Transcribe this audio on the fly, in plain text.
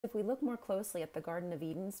If we look more closely at the Garden of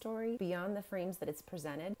Eden story, beyond the frames that it's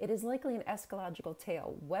presented, it is likely an eschatological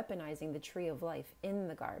tale weaponizing the tree of life in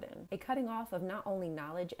the garden, a cutting off of not only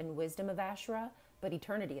knowledge and wisdom of Asherah, but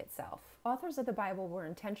eternity itself. Authors of the Bible were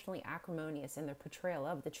intentionally acrimonious in their portrayal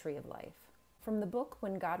of the tree of life. From the book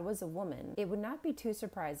When God Was a Woman, it would not be too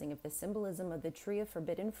surprising if the symbolism of the tree of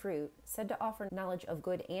forbidden fruit, said to offer knowledge of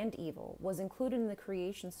good and evil, was included in the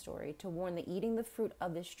creation story to warn that eating the fruit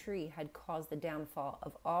of this tree had caused the downfall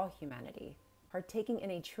of all humanity. Partaking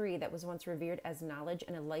in a tree that was once revered as knowledge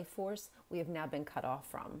and a life force we have now been cut off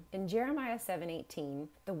from. In Jeremiah 7:18,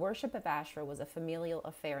 the worship of Asherah was a familial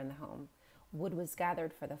affair in the home. Wood was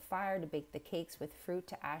gathered for the fire to bake the cakes with fruit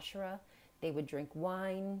to Asherah. They would drink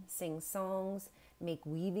wine, sing songs, make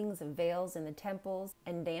weavings of veils in the temples,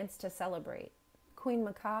 and dance to celebrate. Queen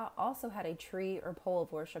Makkah also had a tree or pole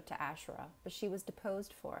of worship to Asherah, but she was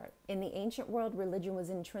deposed for it. In the ancient world, religion was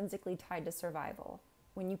intrinsically tied to survival.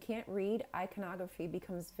 When you can't read, iconography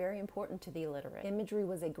becomes very important to the illiterate. Imagery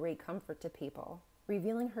was a great comfort to people.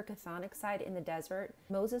 Revealing her chthonic side in the desert,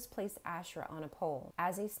 Moses placed Asherah on a pole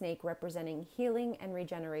as a snake representing healing and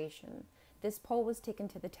regeneration. This pole was taken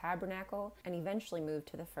to the tabernacle and eventually moved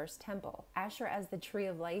to the first temple. Asherah as the tree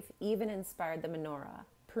of life even inspired the menorah.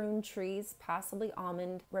 Pruned trees, possibly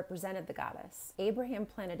almond, represented the goddess. Abraham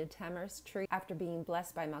planted a tamarisk tree after being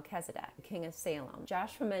blessed by Melchizedek, the king of Salem.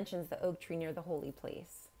 Joshua mentions the oak tree near the holy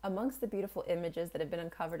place. Amongst the beautiful images that have been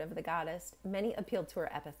uncovered of the goddess, many appeal to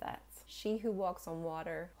her epithets. She who walks on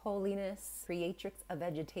water, holiness, creatrix of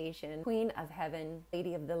vegetation, queen of heaven,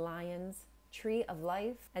 lady of the lions, tree of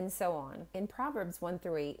life, and so on. In Proverbs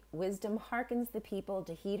 1-8, wisdom hearkens the people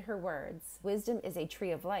to heed her words. Wisdom is a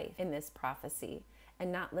tree of life in this prophecy,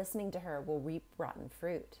 and not listening to her will reap rotten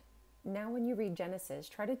fruit. Now when you read Genesis,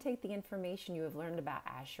 try to take the information you have learned about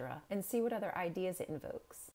Asherah and see what other ideas it invokes.